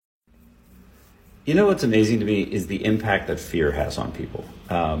You know what's amazing to me is the impact that fear has on people.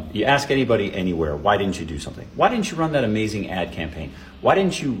 You ask anybody anywhere, why didn't you do something? Why didn't you run that amazing ad campaign? Why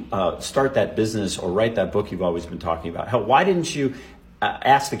didn't you start that business or write that book you've always been talking about? Hell, why didn't you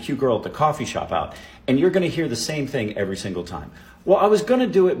ask the cute girl at the coffee shop out? And you're going to hear the same thing every single time. Well, I was going to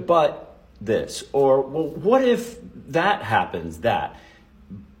do it, but this. Or, well, what if that happens, that?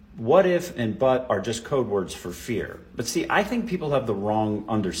 What if and but are just code words for fear. But see, I think people have the wrong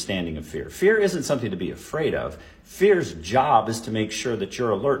understanding of fear. Fear isn't something to be afraid of. Fear's job is to make sure that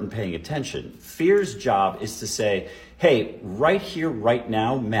you're alert and paying attention. Fear's job is to say, hey, right here, right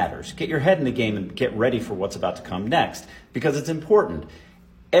now matters. Get your head in the game and get ready for what's about to come next, because it's important.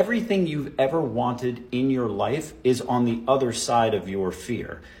 Everything you've ever wanted in your life is on the other side of your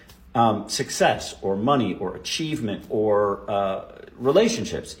fear. Success or money or achievement or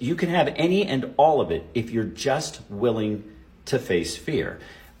relationships. You can have any and all of it if you're just willing to face fear.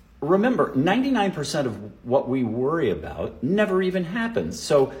 Remember, 99% of what we worry about never even happens.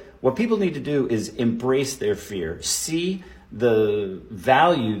 So what people need to do is embrace their fear, see the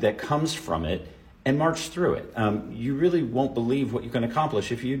value that comes from it, and march through it. You really won't believe what you can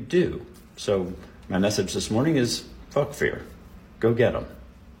accomplish if you do. So my message this morning is fuck fear. Go get them.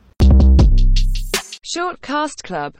 Shortcast Club.